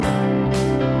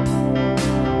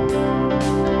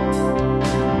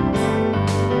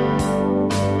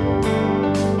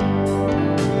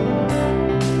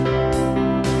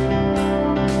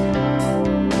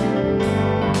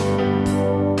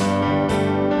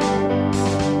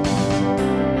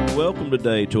Welcome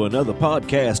today to another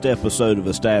podcast episode of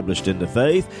Established in the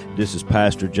Faith. This is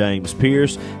Pastor James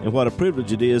Pierce, and what a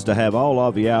privilege it is to have all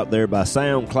of you out there by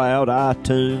SoundCloud,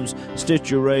 iTunes,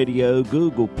 Stitcher Radio,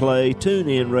 Google Play,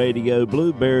 TuneIn Radio,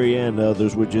 Blueberry, and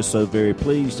others. We're just so very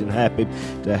pleased and happy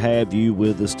to have you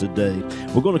with us today.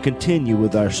 We're going to continue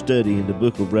with our study in the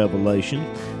book of Revelation.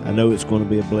 I know it's going to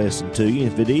be a blessing to you.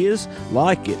 If it is,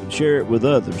 like it and share it with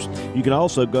others. You can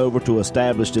also go over to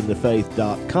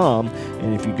establishedinthefaith.com,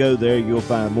 and if you go there, you'll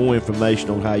find more information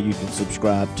on how you can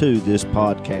subscribe to this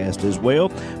podcast as well.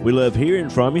 We love hearing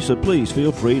from you, so please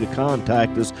feel free to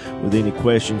contact us with any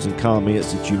questions and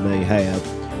comments that you may have.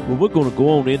 Well, we're going to go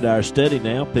on into our study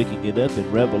now, picking it up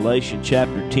in Revelation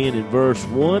chapter 10 and verse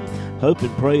 1. Hope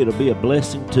and pray it'll be a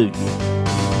blessing to you.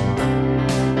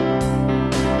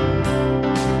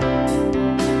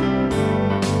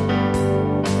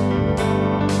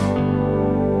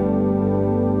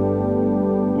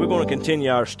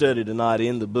 Continue our study tonight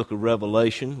in the book of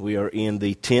Revelation. We are in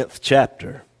the 10th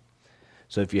chapter.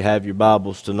 So if you have your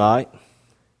Bibles tonight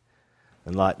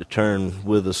and like to turn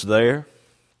with us there.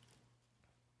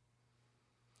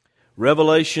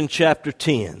 Revelation chapter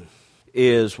 10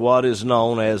 is what is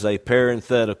known as a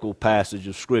parenthetical passage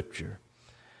of Scripture.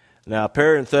 Now, a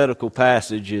parenthetical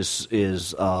passage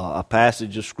is a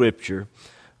passage of Scripture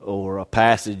or a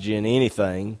passage in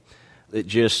anything that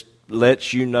just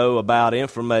lets you know about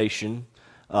information,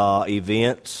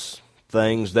 events,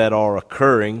 things that are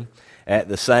occurring at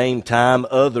the same time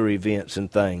other events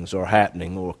and things are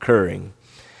happening or occurring.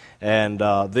 And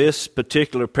this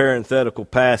particular parenthetical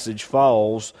passage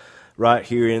falls right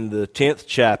here in the 10th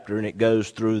chapter, and it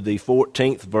goes through the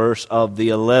 14th verse of the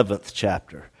 11th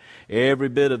chapter. Every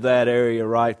bit of that area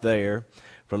right there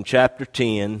from chapter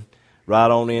 10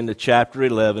 right on into chapter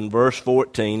 11, verse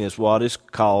 14 is what is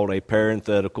called a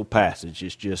parenthetical passage.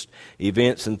 It's just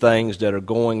events and things that are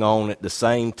going on at the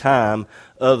same time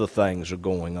other things are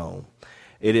going on.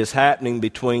 It is happening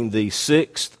between the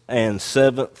 6th and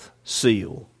 7th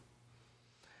seal.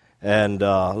 And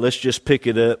let's just pick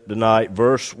it up tonight,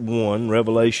 verse 1,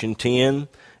 Revelation 10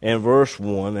 and verse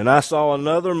 1. And I saw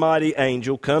another mighty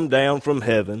angel come down from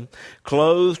heaven,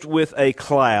 clothed with a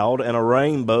cloud, and a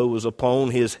rainbow was upon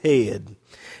his head.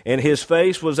 And his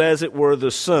face was as it were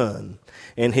the sun,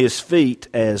 and his feet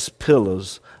as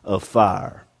pillars of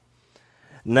fire.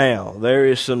 Now, there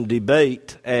is some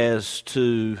debate as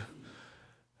to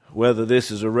whether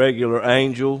this is a regular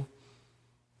angel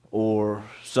or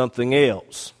something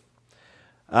else.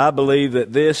 I believe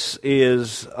that this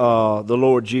is the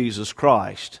Lord Jesus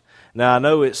Christ. Now, I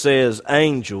know it says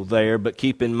angel there, but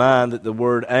keep in mind that the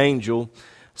word angel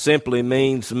simply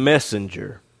means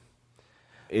messenger.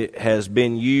 It has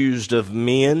been used of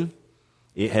men.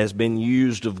 It has been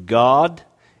used of God.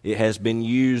 It has been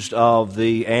used of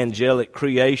the angelic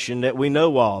creation that we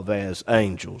know of as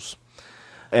angels.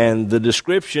 And the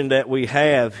description that we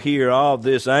have here of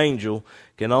this angel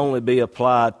can only be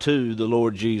applied to the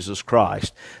Lord Jesus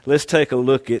Christ. Let's take a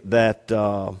look at that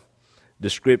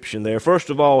description there. First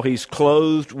of all, he's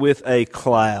clothed with a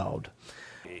cloud.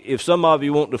 If some of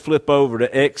you want to flip over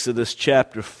to Exodus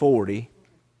chapter 40,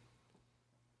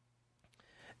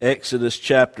 Exodus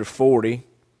chapter 40,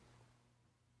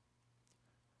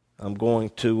 I'm going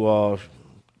to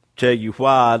tell you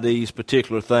why these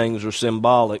particular things are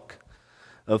symbolic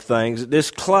of things. This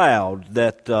cloud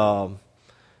that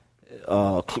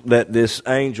this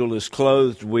angel is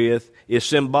clothed with is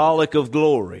symbolic of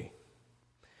glory.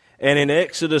 And in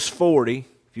Exodus 40,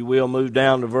 if you will, move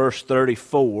down to verse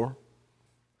 34,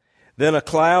 then a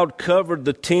cloud covered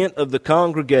the tent of the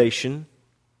congregation,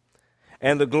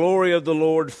 and the glory of the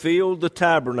Lord filled the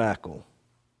tabernacle.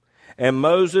 And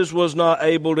Moses was not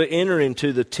able to enter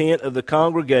into the tent of the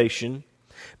congregation,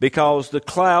 because the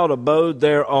cloud abode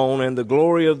thereon, and the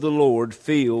glory of the Lord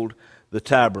filled the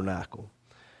tabernacle.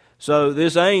 So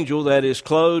this angel that is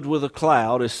clothed with a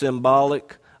cloud is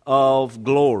symbolic of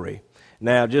glory.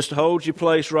 Now, just hold your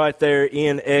place right there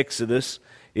in Exodus.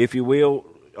 If you will,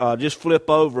 just flip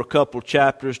over a couple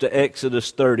chapters to Exodus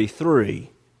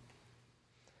 33.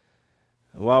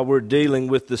 While we're dealing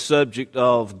with the subject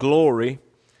of glory,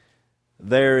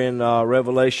 there in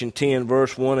Revelation 10,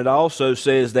 verse 1, it also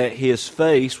says that his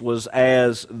face was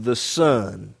as the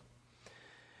sun.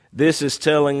 This is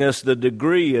telling us the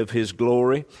degree of his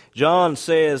glory. John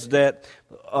says that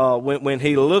when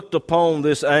he looked upon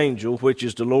this angel, which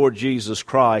is the Lord Jesus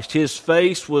Christ, his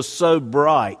face was so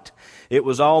bright, it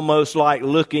was almost like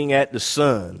looking at the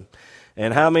sun.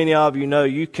 And how many of you know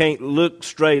you can't look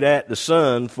straight at the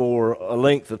sun for a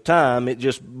length of time? It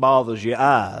just bothers your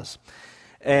eyes.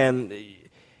 And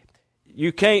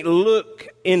you can't look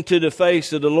into the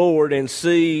face of the Lord and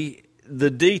see the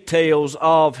details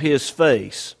of his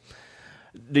face.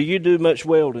 Do you do much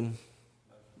welding?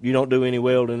 You don't do any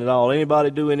welding at all.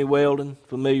 Anybody do any welding?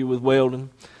 Familiar with welding?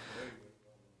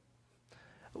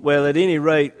 Well, at any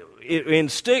rate, in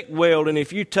stick welding,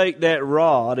 if you take that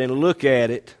rod and look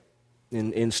at it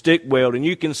in stick welding,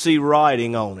 you can see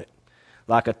writing on it,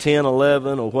 like a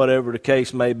 1011 or whatever the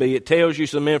case may be. It tells you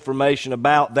some information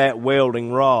about that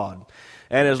welding rod.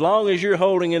 And as long as you're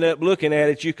holding it up looking at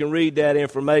it, you can read that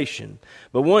information.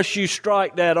 But once you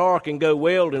strike that arc and go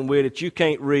welding with it, you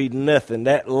can't read nothing.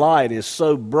 That light is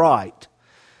so bright,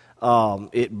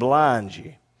 it blinds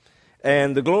you.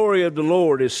 And the glory of the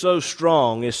Lord is so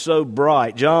strong, is so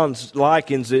bright. John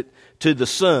likens it to the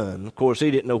sun. Of course,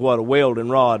 he didn't know what a welding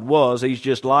rod was. He's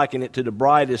just likening it to the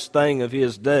brightest thing of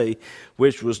his day,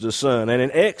 which was the sun. And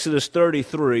in Exodus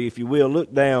 33, if you will,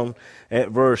 look down at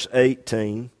verse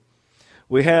 18.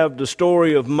 We have the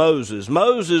story of Moses.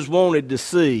 Moses wanted to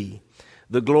see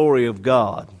the glory of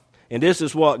God. And this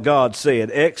is what God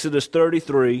said. Exodus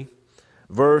 33,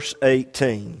 verse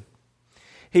 18.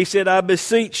 He said, I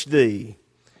beseech thee,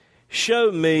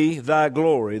 show me thy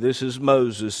glory. This is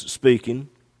Moses speaking.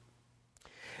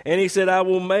 And he said, I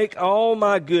will make all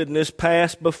my goodness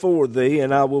pass before thee,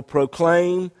 and I will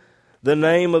proclaim the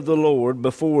name of the Lord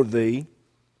before thee,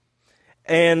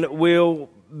 and will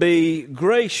be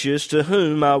gracious to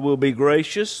whom I will be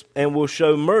gracious, and will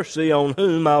show mercy on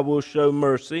whom I will show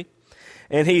mercy.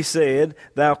 And he said,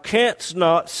 thou canst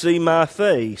not see my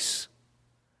face,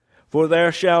 for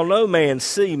there shall no man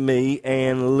see me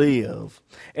and live.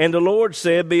 And the Lord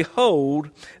said,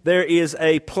 behold, there is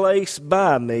a place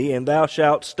by me, and thou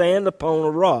shalt stand upon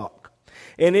a rock.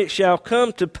 And it shall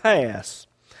come to pass,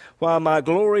 while my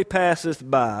glory passeth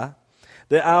by,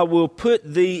 that I will put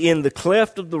thee in the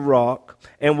cleft of the rock,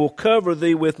 and will cover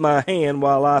thee with my hand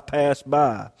while I pass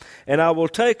by. And I will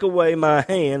take away my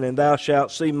hand, and thou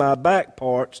shalt see my back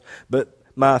parts, but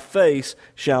my face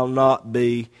shall not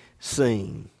be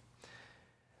seen.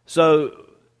 So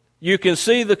you can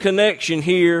see the connection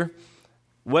here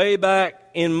way back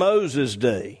in Moses'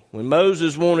 day. When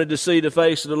Moses wanted to see the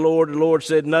face of the Lord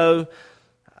said, no,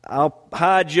 I'll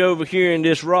hide you over here in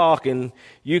this rock, and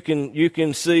you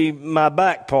can see my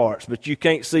back parts, but you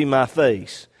can't see my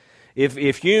face.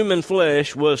 If human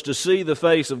flesh was to see the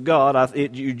face of God,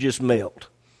 you just melt.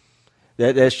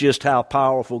 That's just how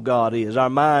powerful God is. Our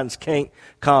minds can't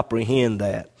comprehend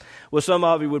that. Well, some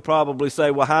of you would probably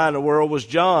say, well, how in the world was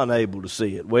John able to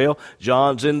see it? Well,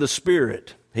 John's in the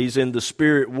Spirit. He's in the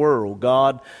spirit world.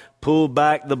 God pulled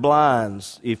back the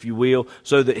blinds, if you will,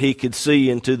 so that he could see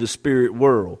into the spirit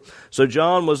world. So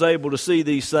John was able to see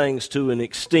these things to an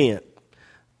extent.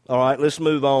 All right, let's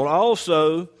move on.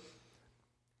 Also,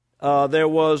 there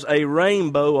was a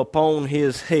rainbow upon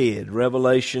his head.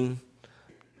 Revelation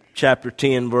chapter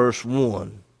 10, verse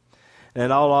 1.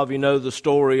 And all of you know the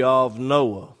story of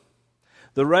Noah.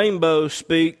 The rainbow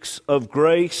speaks of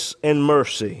grace and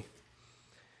mercy.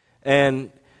 And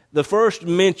the first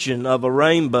mention of a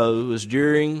rainbow is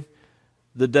during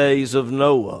the days of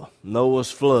Noah,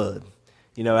 Noah's flood.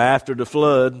 You know, after the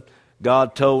flood,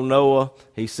 God told Noah,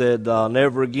 he said,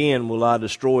 never again will I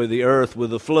destroy the earth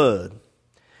with a flood.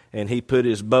 And he put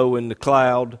his bow in the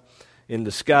cloud in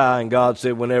the sky, and God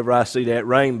said, whenever I see that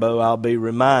rainbow, I'll be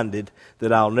reminded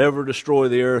that I'll never destroy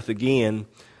the earth again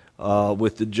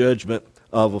with the judgment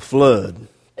of a flood.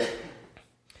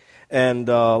 And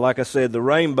like I said, the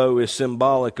rainbow is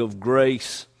symbolic of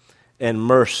grace and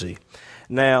mercy.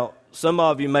 Now, some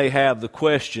of you may have the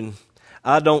question,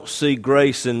 I don't see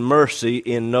grace and mercy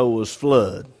in Noah's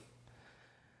flood.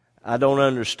 I don't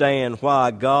understand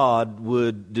why God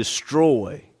would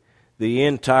destroy the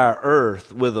entire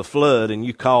earth with a flood, and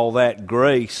you call that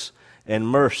grace and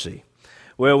mercy.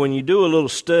 Well, when you do a little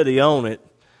study on it,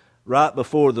 right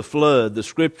before the flood, the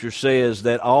Scripture says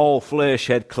that all flesh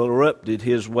had corrupted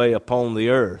his way upon the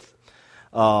earth.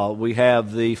 We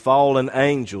have the fallen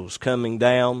angels coming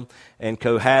down and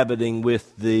cohabiting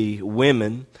with the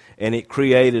women, and it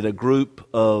created a group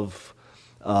of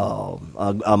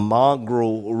a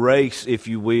mongrel race, if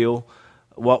you will,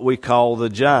 what we call the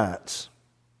giants.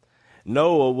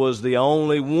 Noah was the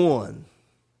only one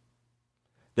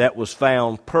that was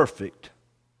found perfect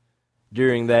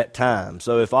during that time.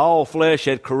 So if all flesh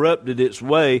had corrupted its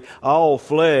way, all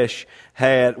flesh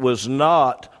was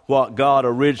not what God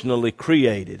originally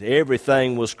created.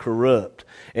 Everything was corrupt.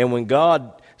 And when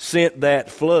God sent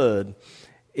that flood,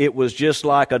 it was just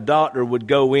like a doctor would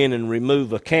go in and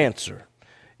remove a cancer.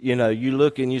 You know, you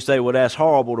look and you say, well, that's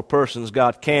horrible. The person's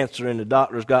got cancer and the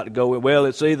doctor's got to go in. Well,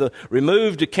 it's either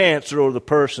remove the cancer or the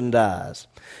person dies.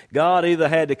 God either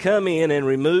had to come in and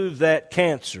remove that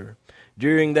cancer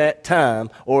during that time,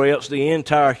 or else the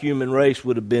entire human race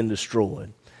would have been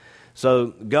destroyed. So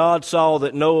God saw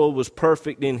that Noah was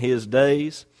perfect in his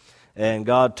days, and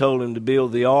God told him to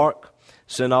build the ark,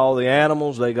 send all the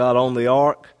animals. They got on the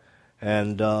ark,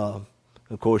 and of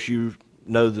course you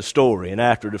know the story. And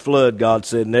after the flood, God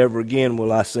said, never again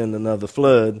will I send another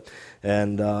flood,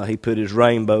 and he put his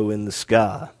rainbow in the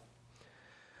sky.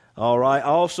 All right,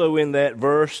 also in that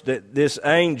verse that this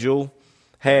angel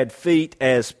had feet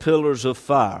as pillars of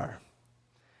fire.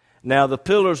 Now the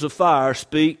pillars of fire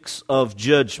speaks of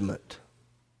judgment.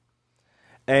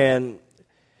 And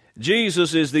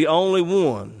Jesus is the only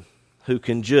one who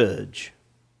can judge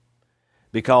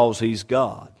because he's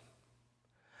God.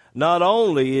 Not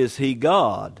only is he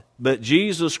God, but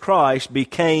Jesus Christ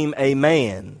became a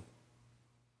man.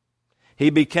 He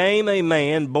became a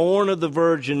man born of the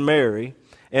Virgin Mary,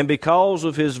 and because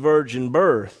of his virgin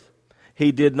birth,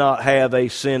 he did not have a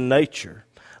sin nature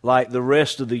like the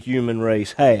rest of the human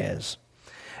race has.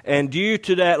 And due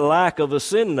to that lack of a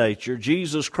sin nature,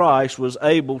 Jesus Christ was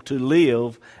able to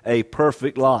live a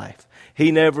perfect life.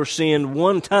 He never sinned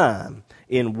one time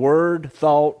in word,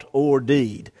 thought, or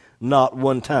deed. Not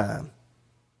one time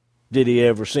did he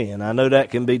ever sin. I know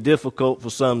that can be difficult for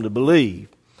some to believe,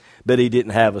 but he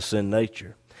didn't have a sin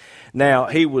nature. Now,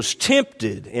 he was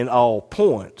tempted in all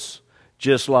points,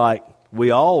 just like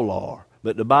we all are.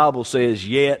 But the Bible says,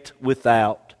 yet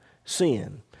without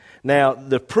sin. Now,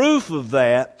 the proof of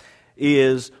that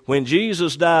is when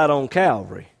Jesus died on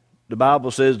Calvary. The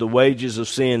Bible says the wages of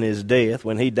sin is death.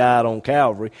 When he died on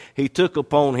Calvary, he took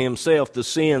upon himself the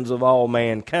sins of all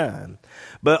mankind.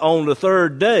 But on the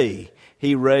third day,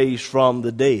 he raised from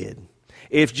the dead.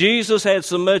 If Jesus had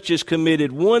so much as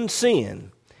committed one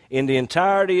sin in the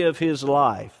entirety of his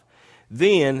life,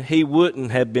 then he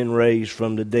wouldn't have been raised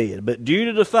from the dead. But due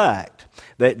to the fact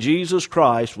that Jesus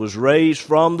Christ was raised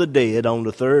from the dead on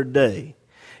the third day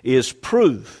is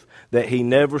proof that he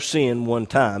never sinned one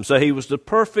time. So he was the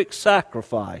perfect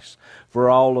sacrifice for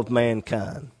all of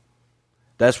mankind.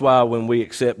 That's why when we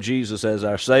accept Jesus as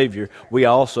our Savior, we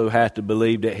also have to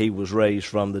believe that he was raised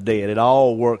from the dead. It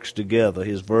all works together.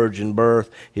 His virgin birth,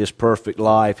 his perfect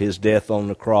life, his death on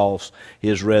the cross,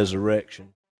 his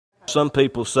resurrection. Some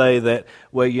people say that,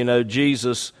 well,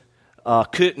 Jesus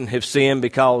couldn't have sinned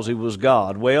because he was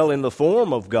God. Well, in the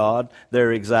form of God,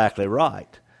 they're exactly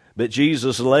right. But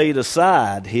Jesus laid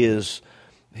aside his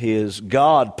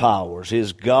God powers,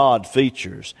 his God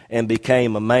features, and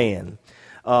became a man.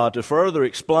 To further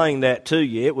explain that to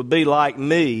you, it would be like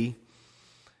me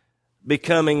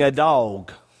becoming a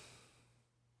dog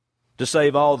to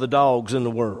save all the dogs in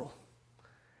the world.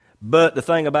 But the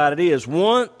thing about it is,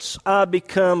 once I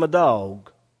become a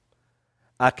dog,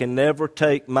 I can never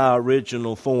take my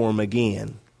original form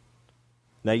again.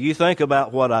 Now you think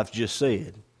about what I've just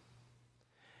said.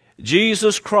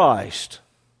 Jesus Christ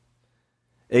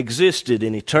existed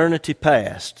in eternity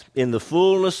past in the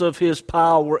fullness of his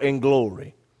power and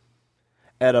glory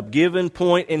at a given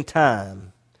point in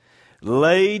time,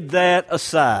 laid that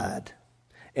aside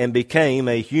and became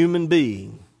a human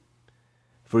being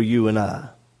for you and I.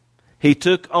 He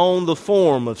took on the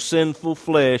form of sinful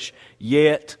flesh,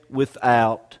 yet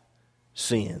without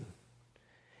sin.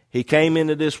 He came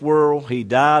into this world, he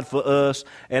died for us,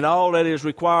 and all that is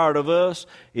required of us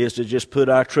is to just put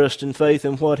our trust and faith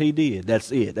in what he did.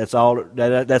 That's it. That's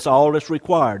all that's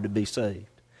required to be saved.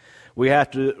 We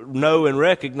have to know and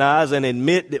recognize and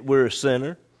admit that we're a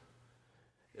sinner.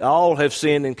 All have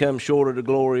sinned and come short of the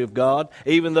glory of God.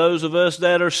 Even those of us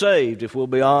that are saved, if we'll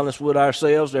be honest with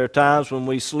ourselves, there are times when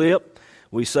we slip,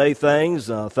 we say things,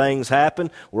 things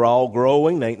happen. We're all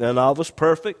growing. Ain't none of us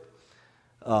perfect.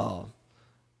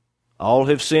 All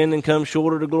have sinned and come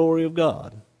short of the glory of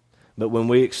God. But when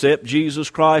we accept Jesus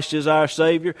Christ as our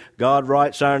Savior, God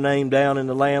writes our name down in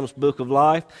the Lamb's Book of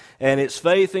Life. And it's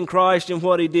faith in Christ and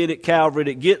what he did at Calvary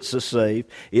that gets us saved.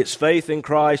 It's faith in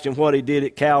Christ and what he did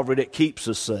at Calvary that keeps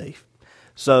us safe.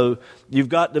 So you've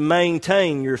got to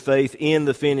maintain your faith in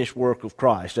the finished work of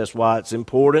Christ. That's why it's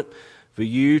important for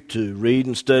you to read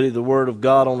and study the Word of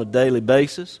God on a daily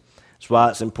basis. That's why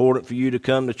it's important for you to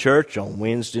come to church on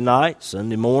Wednesday night,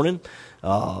 Sunday morning,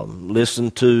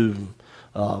 listen to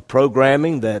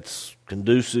programming that's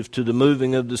conducive to the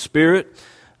moving of the Spirit,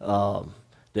 to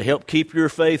help keep your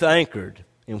faith anchored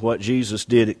in what Jesus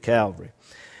did at Calvary.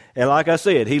 And like I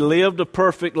said, he lived a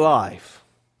perfect life.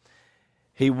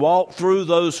 He walked through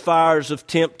those fires of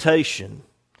temptation.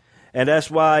 And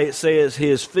that's why it says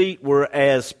his feet were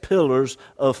as pillars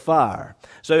of fire.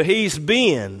 So he's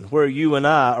been where you and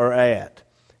I are at,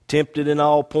 tempted in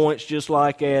all points just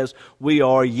like as we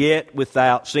are, yet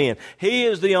without sin. He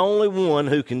is the only one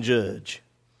who can judge.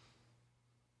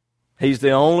 He's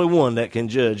the only one that can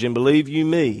judge. And believe you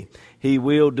me, He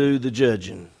will do the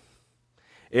judging.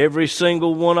 Every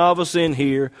single one of us in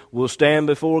here will stand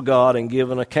before God and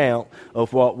give an account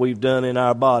of what we've done in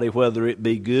our body, whether it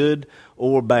be good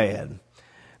or bad.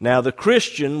 Now, the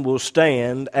Christian will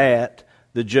stand at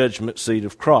the judgment seat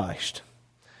of Christ.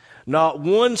 Not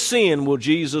one sin will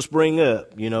Jesus bring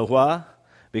up. You know why?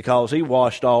 Because He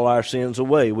washed all our sins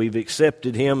away. We've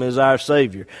accepted Him as our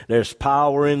Savior. There's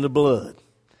power in the blood.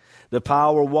 The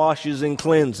power washes and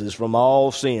cleanses from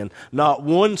all sin. Not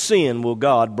one sin will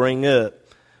God bring up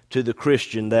to the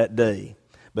Christian that day.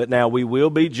 But now we will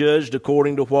be judged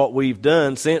according to what we've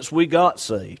done since we got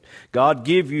saved. God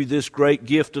give you this great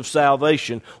gift of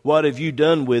salvation. What have you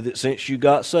done with it since you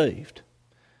got saved?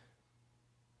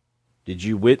 Did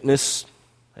you witness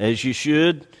as you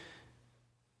should? Did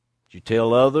you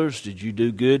tell others? Did you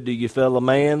do good to your fellow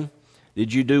man?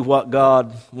 Did you do what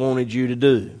God wanted you to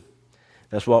do?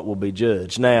 That's what will be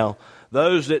judged. Now,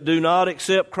 those that do not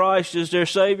accept Christ as their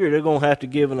Savior, they're going to have to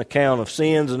give an account of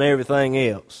sins and everything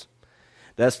else.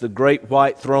 That's the great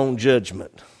white throne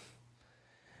judgment.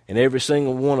 And every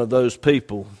single one of those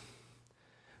people,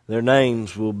 their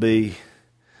names will be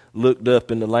looked up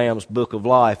in the Lamb's Book of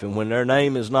Life. And when their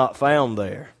name is not found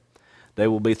there, they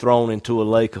will be thrown into a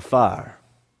lake of fire.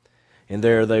 And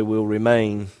there they will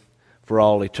remain for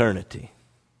all eternity.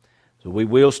 So we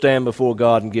will stand before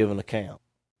God and give an account.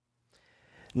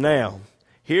 Now,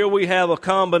 here we have a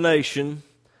combination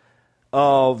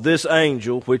of this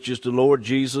angel, which is the Lord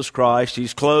Jesus Christ.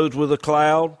 He's clothed with a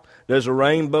cloud. There's a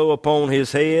rainbow upon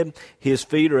His head. His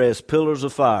feet are as pillars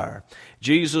of fire.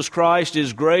 Jesus Christ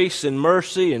is grace and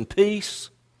mercy and peace,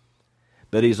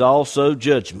 but He's also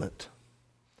judgment.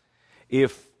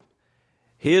 If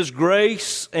His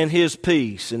grace and His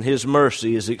peace and His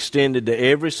mercy is extended to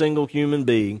every single human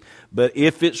being, but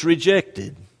if it's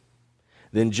rejected,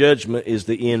 then judgment is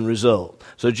the end result.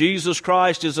 So Jesus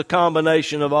Christ is a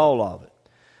combination of all of it.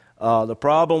 The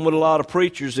problem with a lot of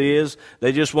preachers is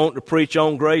they just want to preach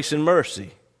on grace and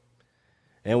mercy.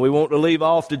 And we want to leave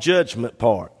off the judgment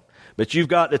part. But you've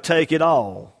got to take it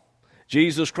all.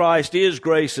 Jesus Christ is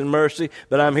grace and mercy,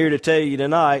 but I'm here to tell you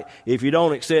tonight, if you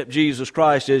don't accept Jesus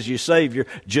Christ as your Savior,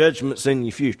 judgment's in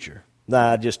your future.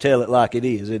 Now, I just tell it like it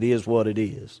is. It is what it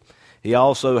is. He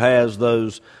also has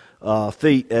those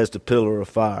feet as the pillar of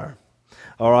fire.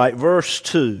 All right, verse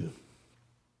 2.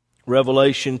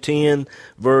 Revelation 10,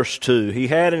 verse 2. He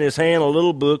had in his hand a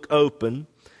little book open,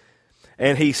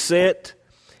 and he set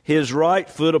his right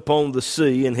foot upon the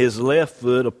sea and his left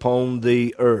foot upon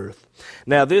the earth.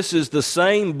 Now, this is the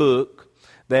same book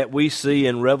that we see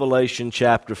in Revelation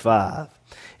chapter 5.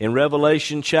 In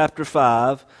Revelation chapter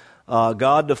 5,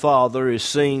 God the Father is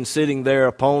seen sitting there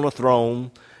upon a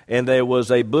throne, and there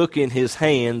was a book in His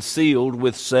hand sealed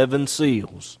with 7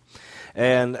 seals.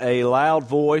 And a loud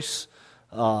voice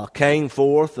came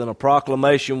forth, and a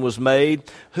proclamation was made,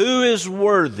 "Who is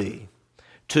worthy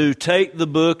to take the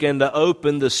book and to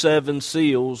open the 7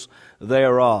 seals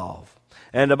thereof?"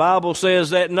 And the Bible says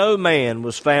that no man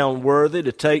was found worthy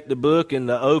to take the book and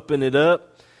to open it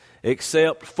up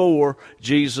except for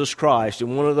Jesus Christ.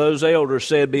 And one of those elders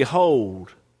said,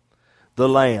 "Behold, the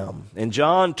Lamb." And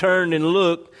John turned and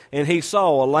looked, and he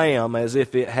saw a lamb as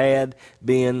if it had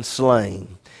been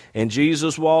slain. And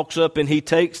Jesus walks up and He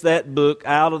takes that book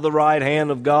out of the right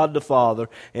hand of God the Father,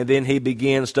 and then He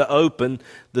begins to open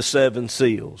the 7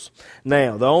 seals.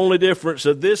 Now, the only difference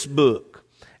of this book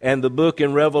and the book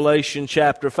in Revelation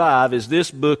chapter 5 is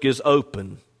this book is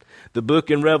open. The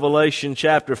book in Revelation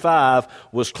chapter 5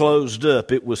 was closed up.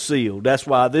 It was sealed. That's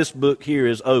why this book here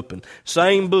is open.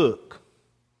 Same book,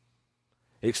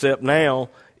 except now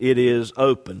it is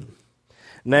open.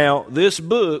 Now, this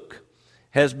book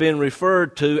has been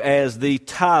referred to as the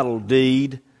title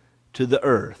deed to the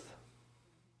earth.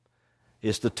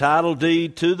 It's the title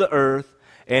deed to the earth,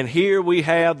 and here we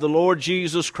have the Lord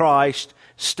Jesus Christ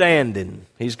standing.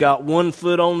 He's got 1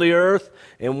 foot on the earth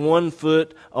and 1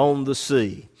 foot on the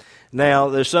sea. Now,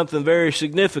 there's something very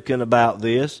significant about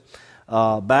this.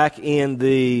 Back in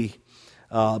the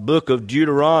book of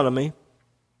Deuteronomy,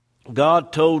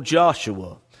 God told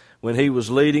Joshua, when he was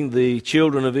leading the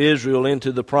children of Israel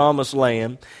into the promised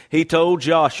land, He told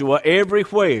Joshua,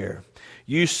 "Everywhere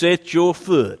you set your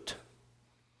foot,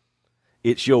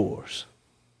 it's yours."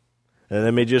 And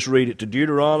let me just read it to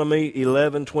Deuteronomy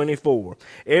 11:24.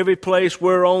 "Every place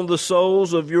whereon the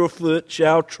soles of your foot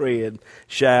shall tread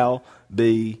shall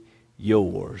be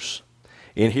yours."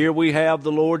 And here we have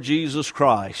the Lord Jesus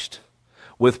Christ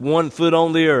with 1 foot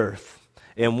on the earth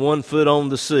and 1 foot on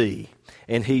the sea.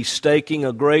 And He's staking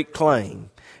a great claim.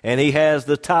 And He has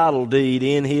the title deed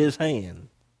in His hand.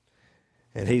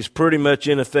 And he's pretty much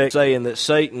in effect saying that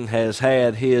Satan has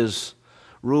had his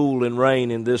rule and reign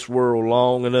in this world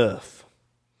long enough.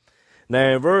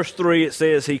 Now in verse 3 it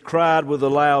says, he cried with a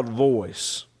loud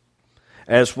voice,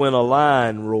 as when a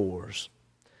lion roars.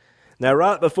 Now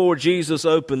right before Jesus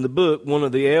opened the book, one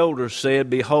of the elders said,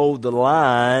 behold, the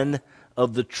Lion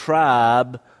of the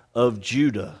tribe of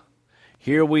Judah.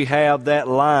 Here we have that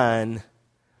lion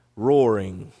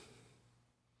roaring.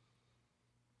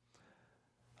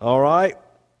 All right,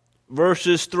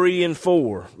 verses 3 and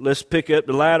 4. Let's pick up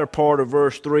the latter part of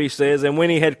verse 3 says, and when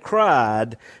he had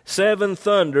cried, 7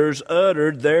 thunders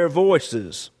uttered their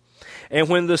voices. And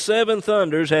when the 7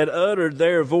 thunders had uttered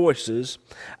their voices,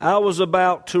 I was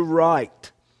about to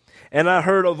write. And I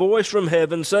heard a voice from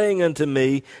heaven saying unto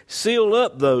me, seal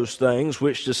up those things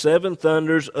which the 7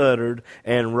 thunders uttered,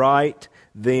 and write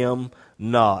them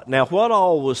not. Now what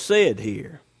all was said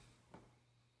here,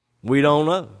 we don't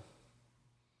know.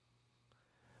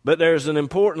 But there's an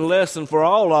important lesson for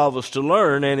all of us to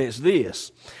learn, and it's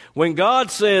this. When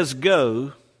God says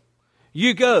go,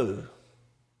 you go.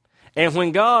 And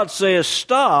when God says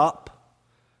stop,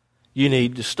 you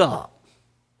need to stop.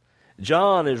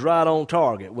 John is right on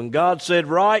target. When God said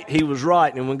right, he was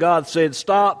right. And when God said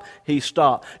stop, he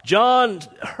stopped. John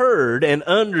heard and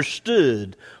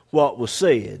understood what was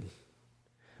said.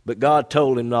 But God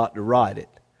told him not to write it.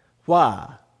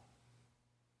 Why?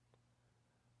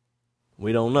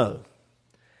 We don't know.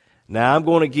 Now I'm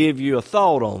going to give you a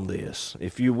thought on this.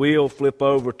 If you will, flip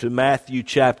over to Matthew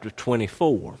chapter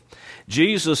 24.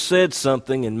 Jesus said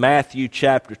something in Matthew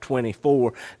chapter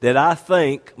 24 that I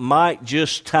think might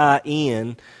just tie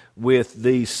in with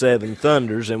these 7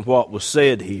 thunders and what was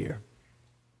said here.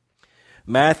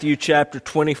 Matthew chapter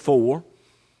 24,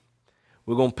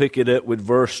 we're going to pick it up with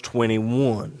verse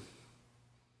 21.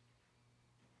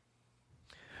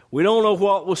 We don't know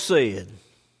what was said.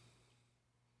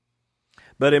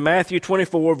 But in Matthew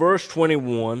 24, verse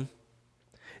 21,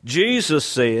 Jesus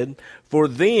said, for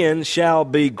then shall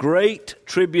be great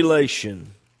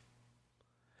tribulation,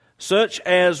 such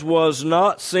as was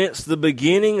not since the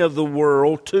beginning of the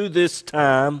world to this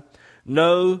time,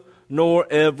 no, nor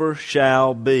ever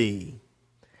shall be.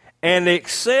 And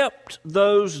except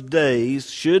those days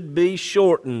should be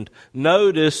shortened.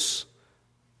 Notice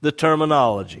the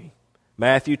terminology.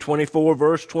 Matthew 24,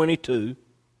 verse 22.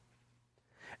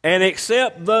 And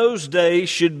except those days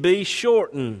should be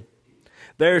shortened,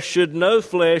 there should no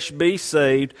flesh be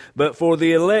saved, but for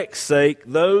the elect's sake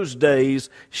those days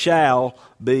shall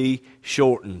be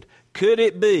shortened. Could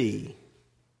it be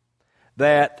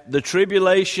that the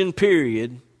tribulation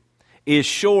period is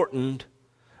shortened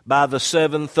by the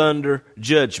 7 thunder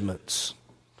judgments?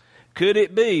 Could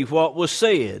it be what was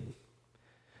said?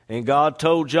 And God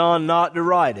told John not to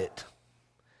write it.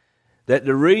 That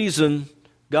the reason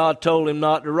God told him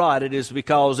not to write it is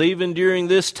because even during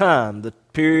this time, the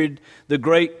period, the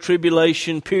great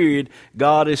tribulation period,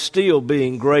 God is still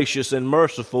being gracious and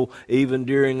merciful even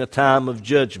during a time of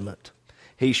judgment.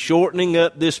 He's shortening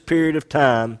up this period of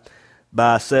time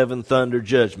by 7 thunder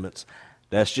judgments.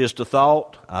 That's just a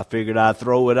thought. I figured I'd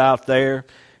throw it out there.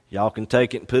 Y'all can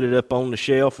take it and put it up on the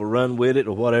shelf or run with it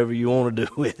or whatever you want to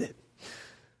do with it.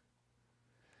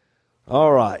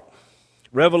 All right.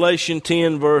 Revelation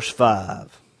 10, verse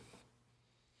 5.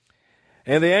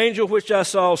 And the angel which I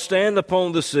saw stand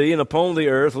upon the sea and upon the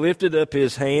earth lifted up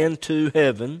his hand to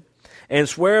heaven, and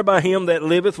sware by him that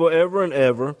liveth for ever and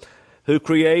ever, who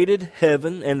created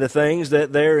heaven and the things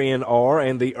that therein are,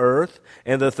 and the earth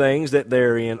and the things that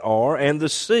therein are, and the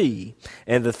sea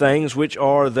and the things which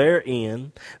are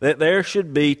therein, that there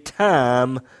should be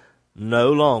time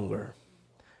no longer.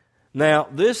 Now,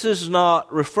 this is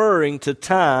not referring to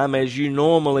time as you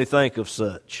normally think of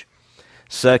such.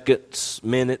 Seconds,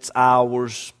 minutes,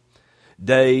 hours,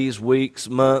 days, weeks,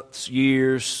 months,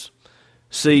 years,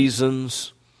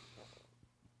 seasons.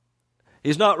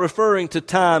 He's not referring to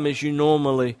time as you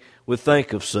normally would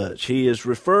think of such. He is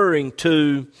referring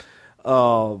to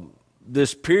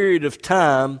this period of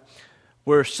time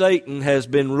where Satan has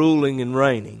been ruling and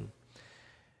reigning.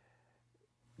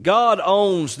 God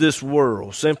owns this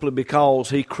world simply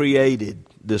because He created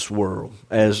this world,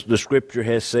 as the Scripture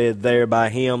has said, there by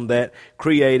Him that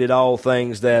created all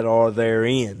things that are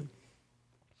therein.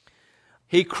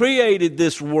 He created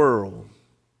this world.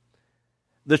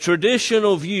 The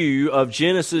traditional view of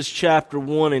Genesis chapter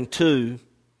 1 and 2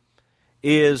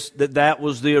 is that that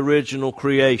was the original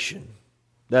creation.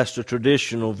 That's the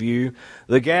traditional view.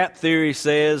 The gap theory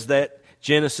says that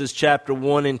Genesis chapter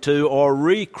 1 and 2 are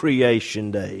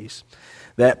recreation days.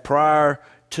 That prior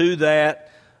to that,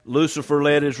 Lucifer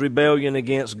led his rebellion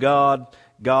against God.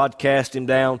 God cast him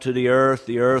down to the earth.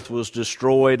 The earth was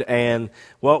destroyed, and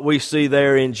what we see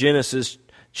there in Genesis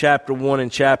chapter 1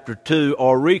 and chapter 2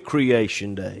 are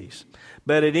recreation days.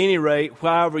 But at any rate,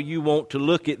 however you want to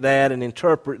look at that and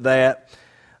interpret that,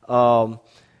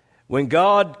 when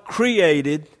God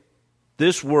created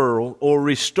this world or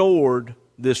restored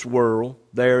this world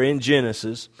there in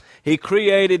Genesis, He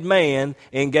created man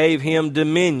and gave him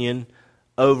dominion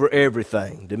over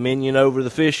everything. Dominion over the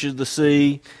fish of the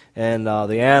sea and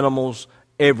the animals,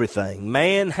 everything.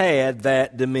 Man had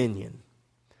that dominion.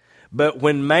 But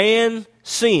when man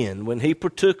sinned, when he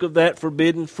partook of that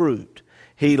forbidden fruit,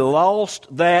 he lost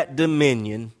that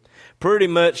dominion, pretty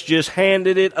much just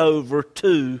handed it over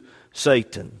to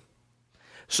Satan.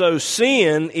 So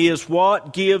sin is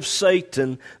what gives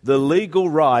Satan the legal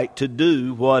right to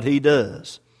do what he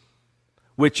does,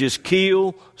 which is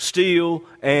kill, steal,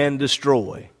 and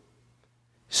destroy.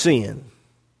 Sin.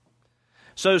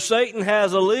 So Satan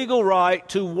has a legal right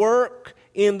to work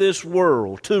in this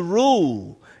world, to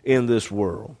rule in this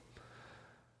world.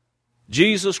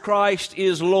 Jesus Christ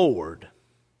is Lord.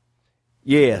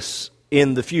 Yes,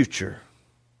 in the future.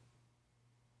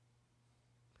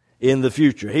 In the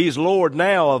future. He's Lord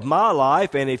now of my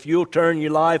life, and if you'll turn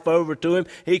your life over to Him,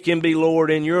 He can be Lord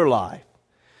in your life.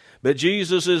 But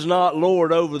Jesus is not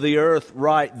Lord over the earth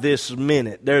right this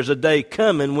minute. There's a day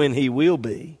coming when He will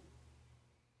be.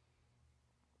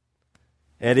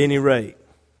 At any rate,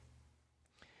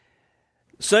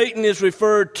 Satan is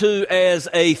referred to as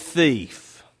a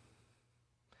thief.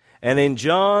 And in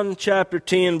John chapter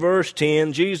 10, verse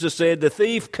 10, Jesus said, "The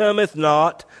thief cometh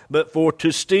not, but for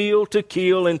to steal, to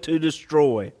kill, and to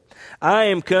destroy. I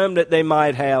am come that they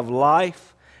might have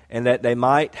life, and that they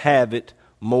might have it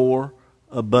more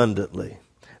abundantly."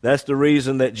 That's the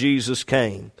reason that Jesus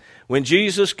came. When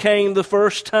Jesus came the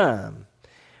first time,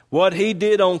 what He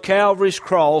did on Calvary's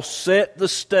cross set the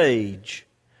stage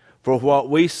for what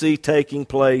we see taking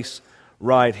place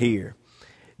right here.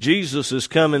 Jesus is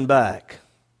coming back,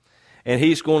 and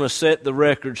He's going to set the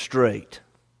record straight.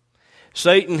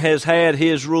 Satan has had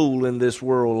his rule in this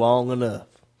world long enough.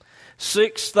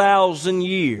 6,000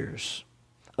 years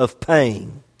of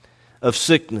pain, of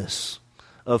sickness,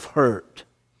 of hurt.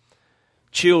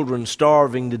 Children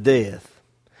starving to death.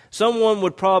 Someone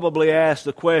would probably ask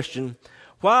the question,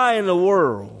 why in the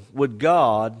world would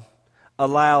God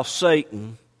allow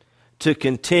Satan to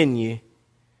continue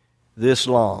this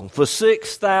long? For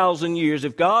 6,000 years,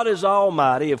 if God is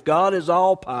almighty, if God is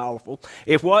all-powerful,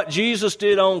 if what Jesus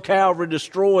did on Calvary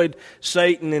destroyed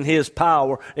Satan and his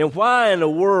power, then why in the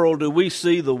world do we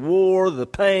see the war, the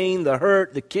pain, the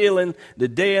hurt, the killing, the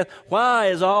death? Why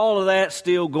is all of that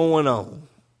still going on?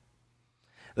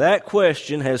 That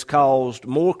question has caused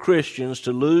more Christians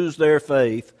to lose their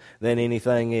faith than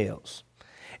anything else.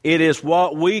 It is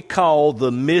what we call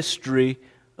the mystery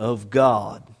of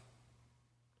God.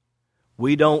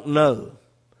 We don't know.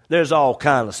 There's all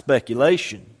kind of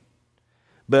speculation.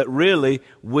 But really,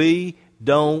 we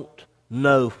don't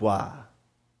know why.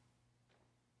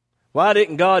 Why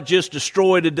didn't God just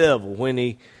destroy the devil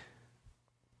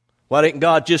why didn't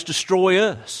God just destroy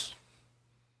us?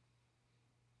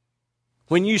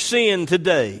 When you sin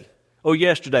today or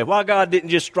yesterday, why God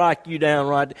didn't just strike you down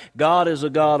right? God is a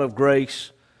God of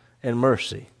grace and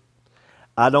mercy.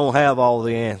 I don't have all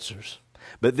the answers.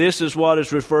 But this is what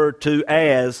is referred to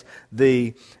as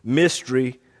the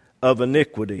mystery of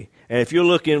iniquity. And if you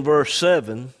look in verse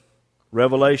 7,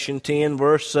 Revelation 10,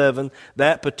 verse 7,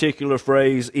 that particular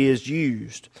phrase is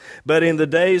used. "But in the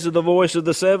days of the voice of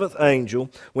the seventh angel,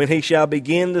 when he shall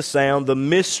begin to sound, the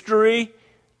mystery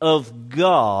of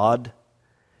God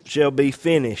shall be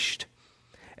finished,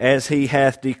 as He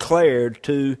hath declared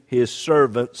to His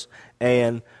servants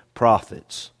and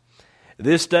prophets."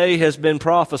 This day has been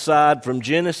prophesied from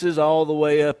Genesis all the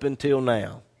way up until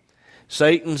now.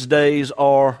 Satan's days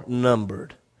are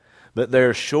numbered, but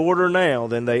they're shorter now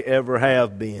than they ever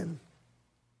have been.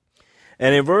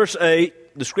 And in verse 8,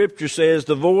 the Scripture says,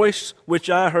 "The voice which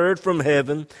I heard from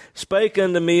heaven spake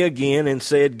unto me again, and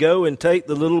said, Go and take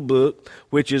the little book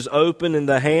which is open in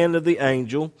the hand of the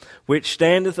angel, which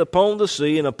standeth upon the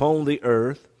sea and upon the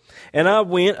earth. And I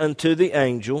went unto the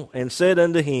angel, and said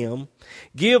unto him,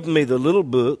 Give me the little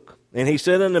book. And he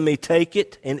said unto me, Take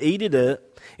it, and eat it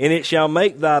up, and it shall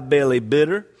make thy belly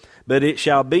bitter, but it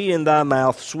shall be in thy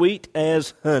mouth sweet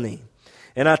as honey.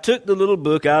 And I took the little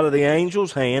book out of the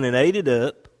angel's hand, and ate it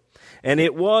up, and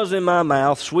it was in my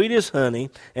mouth sweet as honey,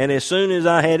 and as soon as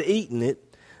I had eaten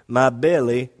it, my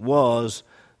belly was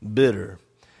bitter."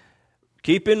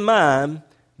 Keep in mind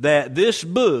that this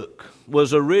book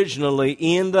was originally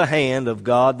in the hand of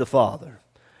God the Father.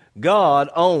 God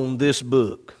owned this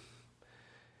book.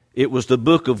 It was the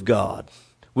book of God,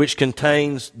 which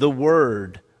contains the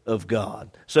Word of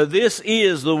God. So this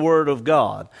is the Word of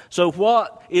God. So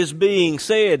what is being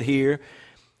said here?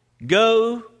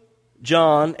 Go,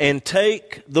 John, and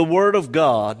take the Word of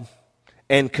God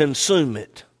and consume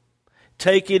it.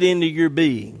 Take it into your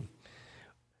being.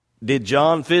 Did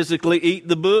John physically eat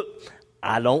the book?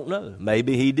 I don't know.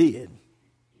 Maybe he did.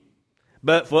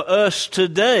 But for us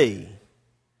today,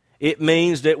 it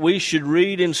means that we should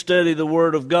read and study the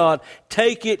Word of God.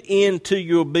 Take it into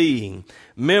your being.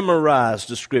 Memorize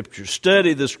the Scriptures.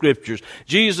 Study the Scriptures.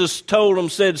 Jesus told them,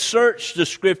 said, search the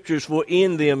Scriptures, for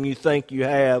in them you think you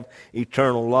have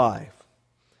eternal life.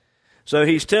 So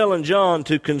he's telling John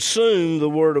to consume the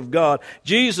Word of God.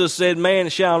 Jesus said, man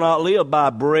shall not live by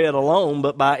bread alone,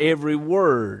 but by every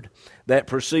word that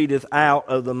proceedeth out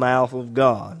of the mouth of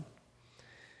God.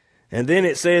 And then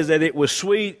it says that it was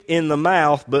sweet in the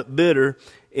mouth, but bitter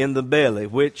in the belly,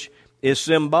 which is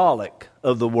symbolic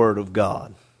of the Word of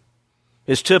God.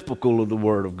 It's typical of the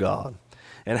Word of God.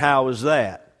 And how is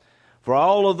that? For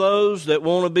all of those that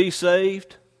want to be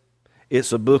saved,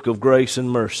 it's a book of grace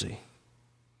and mercy.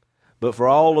 But for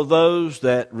all of those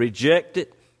that reject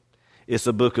it, it's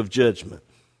a book of judgment.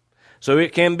 So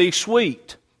it can be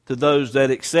sweet to those that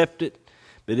accept it,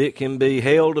 but it can be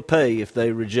hell to pay if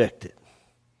they reject it.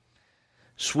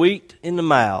 Sweet in the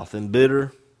mouth and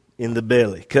bitter in the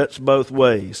belly. Cuts both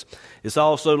ways. It's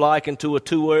also likened to a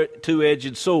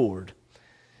two-edged sword.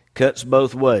 Cuts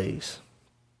both ways.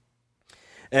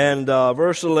 And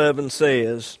verse 11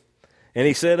 says, and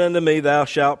he said unto me, thou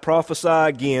shalt prophesy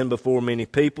again before many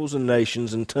peoples and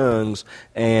nations and tongues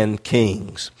and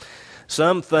kings.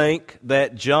 Some think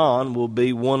that John will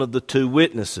be one of the two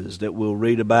witnesses that we'll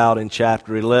read about in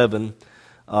chapter 11.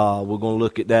 We're going to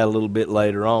look at that a little bit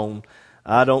later on.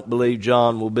 I don't believe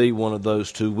John will be one of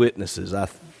those two witnesses. I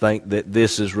think that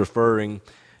this is referring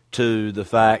to the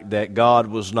fact that God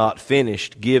was not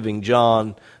finished giving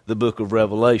John the book of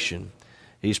Revelation.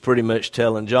 He's pretty much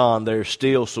telling John there's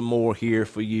still some more here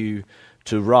for you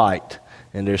to write,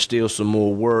 and there's still some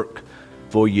more work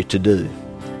for you to do.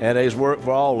 And there's work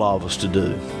for all of us to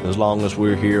do as long as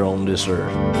we're here on this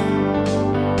earth.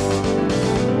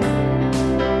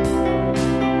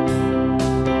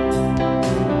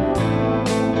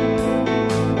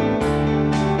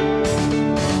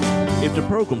 If the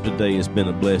program today has been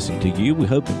a blessing to you, we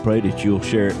hope and pray that you'll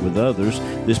share it with others.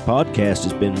 This podcast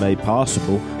has been made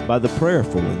possible by the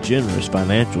prayerful and generous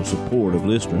financial support of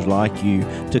listeners like you.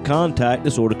 To contact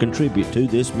us or to contribute to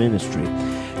this ministry,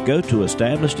 go to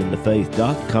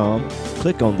establishedinthefaith.com,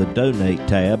 click on the Donate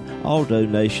tab. All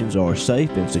donations are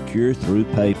safe and secure through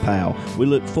PayPal. We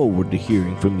look forward to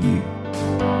hearing from you.